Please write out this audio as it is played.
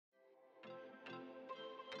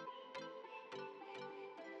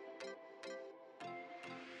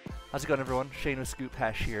How's it going, everyone? Shane with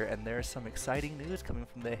ScoopHash here, and there's some exciting news coming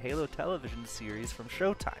from the Halo television series from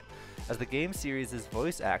Showtime, as the game series'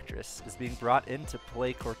 voice actress is being brought in to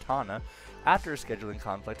play Cortana after a scheduling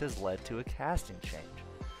conflict has led to a casting change.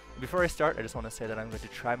 Before I start, I just want to say that I'm going to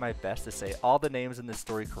try my best to say all the names in this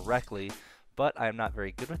story correctly, but I'm not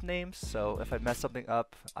very good with names, so if I mess something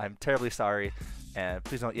up, I'm terribly sorry, and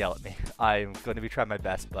please don't yell at me. I'm going to be trying my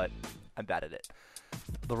best, but I'm bad at it.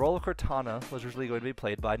 The role of Cortana was originally going to be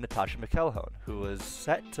played by Natasha McElhone, who was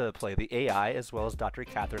set to play the AI as well as Dr.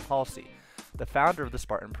 Catherine Halsey, the founder of the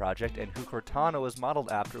Spartan Project and who Cortana was modeled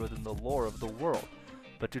after within the lore of the world.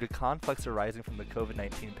 But due to conflicts arising from the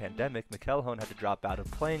COVID-19 pandemic, McElhone had to drop out of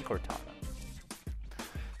playing Cortana.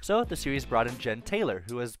 So the series brought in Jen Taylor,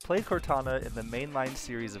 who has played Cortana in the mainline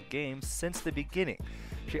series of games since the beginning.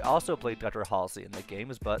 She also played Dr. Halsey in the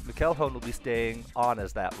games, but McElhone will be staying on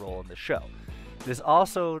as that role in the show. It is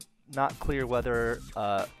also not clear whether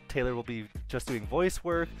Taylor will be just doing voice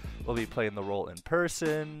work, will be playing the role in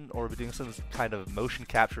person, or will be doing some kind of motion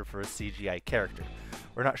capture for a CGI character.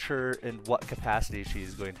 We're not sure in what capacity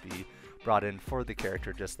she's going to be brought in for the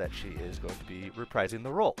character, just that she is going to be reprising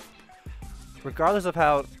the role. Regardless of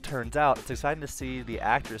how it turns out, it's exciting to see the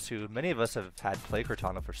actress who many of us have had play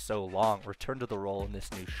Cortana for so long return to the role in this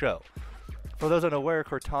new show. For those unaware,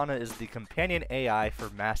 Cortana is the companion AI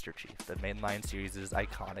for Master Chief, the mainline series'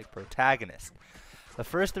 iconic protagonist. The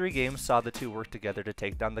first 3 games saw the two work together to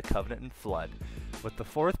take down the Covenant and Flood, with the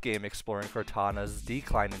 4th game exploring Cortana's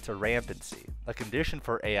decline into rampancy, a condition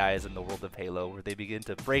for AIs in the world of Halo where they begin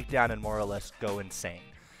to break down and more or less go insane.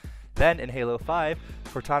 Then, in Halo 5,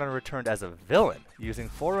 Cortana returned as a villain, using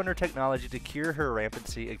Forerunner technology to cure her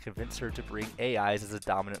rampancy and convince her to bring AIs as a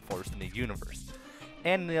dominant force in the universe.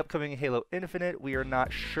 And in the upcoming Halo Infinite, we are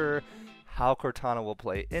not sure how Cortana will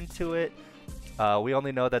play into it. We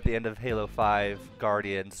only know that at the end of Halo 5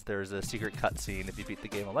 Guardians, there's a secret cutscene if you beat the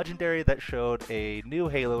game of Legendary that showed a new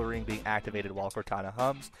Halo ring being activated while Cortana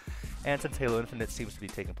hums. And since Halo Infinite seems to be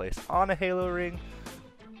taking place on a Halo ring,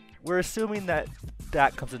 we're assuming that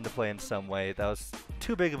that comes into play in some way. That was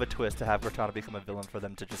too big of a twist to have Cortana become a villain for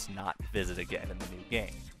them to just not visit again in the new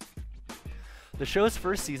game. The show's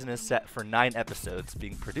first season is set for 9 episodes,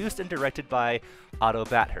 being produced and directed by Otto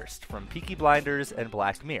Bathurst from Peaky Blinders and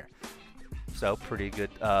Black Mirror. So pretty good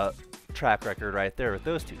track record right there with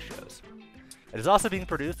those 2 shows. It is also being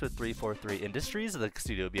produced with 343 Industries, the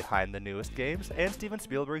studio behind the newest games, and Steven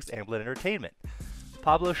Spielberg's Amblin Entertainment.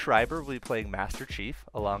 Pablo Schreiber will be playing Master Chief,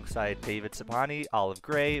 alongside David Sapani, Olive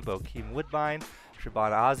Gray, Bokeem Woodbine,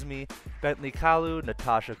 Shabana Azmi, Bentley Kalu,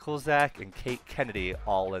 Natasha Kulzak, and Kate Kennedy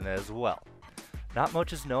all in as well. Not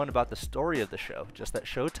much is known about the story of the show, just that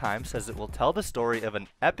Showtime says it will tell the story of an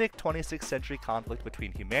epic 26th century conflict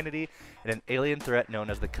between humanity and an alien threat known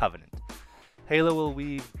as the Covenant. Halo will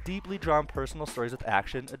weave deeply drawn personal stories with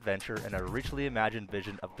action, adventure, and a richly imagined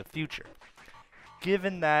vision of the future.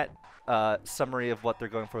 Given that summary of what they're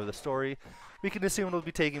going for with the story, we can assume it will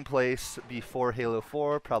be taking place before Halo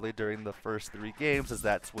 4, probably during the first 3 games, as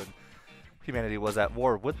that's when humanity was at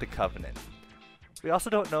war with the Covenant. We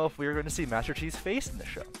also don't know if we are going to see Master Chief's face in the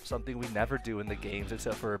show, something we never do in the games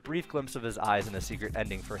except for a brief glimpse of his eyes in a secret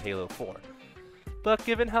ending for Halo 4. But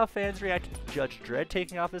given how fans reacted to Judge Dredd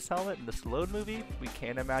taking off his helmet in the Stallone movie, we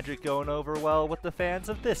can't imagine it going over well with the fans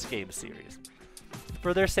of this game series.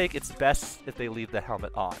 For their sake, it's best if they leave the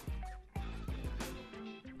helmet on.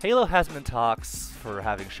 Halo has been in talks for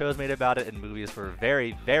having shows made about it and movies for a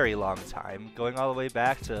very, very long time, going all the way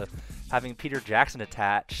back to having Peter Jackson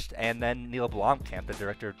attached, and then Neil Blomkamp, the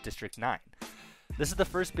director of District 9. This is the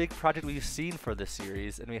first big project we've seen for this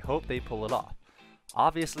series, and we hope they pull it off.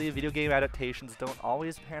 Obviously, video game adaptations don't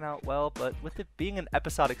always pan out well, but with it being an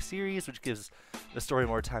episodic series, which gives the story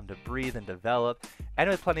more time to breathe and develop, and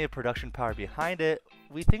with plenty of production power behind it,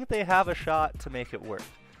 we think they have a shot to make it work.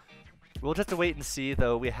 We'll just have to wait and see,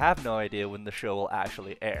 though we have no idea when the show will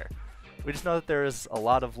actually air. We just know that there is a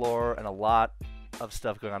lot of lore and a lot of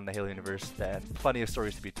stuff going on in the Halo universe, and plenty of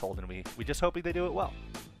stories to be told, and we just hoping they do it well.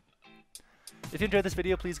 If you enjoyed this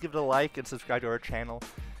video, please give it a like and subscribe to our channel.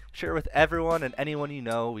 Share it with everyone and anyone you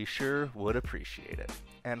know, we sure would appreciate it.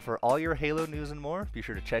 And for all your Halo news and more, be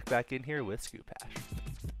sure to check back in here with ScoopHash.